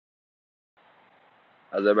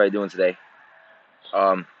How's everybody doing today?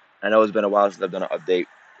 Um, I know it's been a while since I've done an update.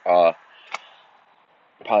 Uh,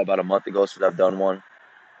 Probably about a month ago since I've done one.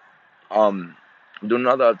 I'm doing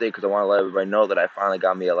another update because I want to let everybody know that I finally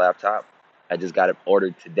got me a laptop. I just got it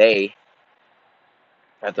ordered today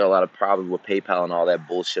after a lot of problems with PayPal and all that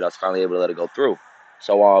bullshit. I was finally able to let it go through.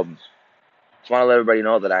 So just want to let everybody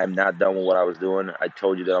know that I am not done with what I was doing. I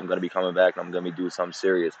told you that I'm gonna be coming back and I'm gonna be doing something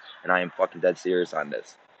serious, and I am fucking dead serious on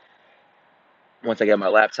this. Once I get my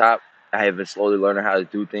laptop, I have been slowly learning how to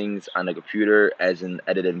do things on the computer, as in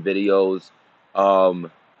editing videos,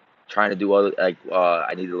 um, trying to do other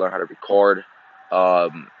I need to learn how to record.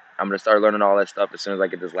 I'm gonna start learning all that stuff as soon as I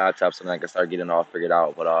get this laptop, so then I can start getting it all figured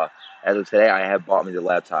out. But as of today, I have bought me the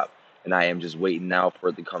laptop, and I am just waiting now for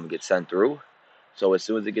it to come and get sent through. So as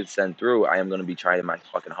soon as it gets sent through, I am gonna be trying my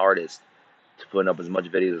fucking hardest to put up as much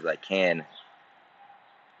videos as I can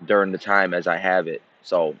during the time as I have it.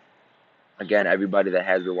 So again, everybody that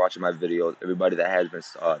has been watching my videos, everybody that has been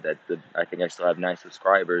I think I still have 9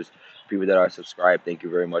 subscribers. People that are subscribed, thank you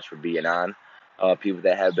very much for being on. People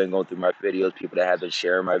that have been going through my videos, people that have been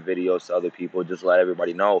sharing my videos to other people, just let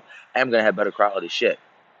everybody know I'm gonna have better quality shit.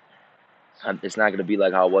 It's not gonna be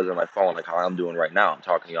like how it was on my phone, like how I'm doing right now. I'm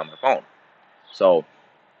talking to you on my phone, so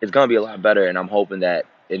it's gonna be a lot better. And I'm hoping that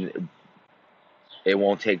it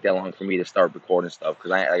won't take that long for me to start recording stuff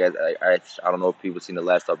because I don't know if people seen the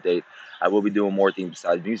last update. I will be doing more things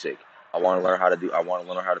besides music. I want to learn how to do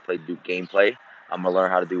gameplay. I'm gonna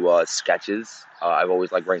learn how to do sketches. I've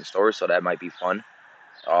always liked writing stories, so that might be fun.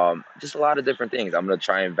 Just a lot of different things. I'm gonna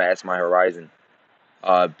try and vast my horizon.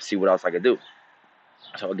 See what else I can do.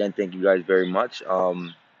 So again, thank you guys very much.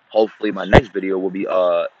 Hopefully my next video will be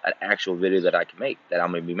an actual video that I can make that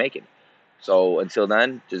I'm gonna be making. So until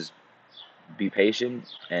then, just be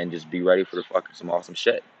patient and just be ready for the fucking some awesome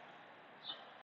shit.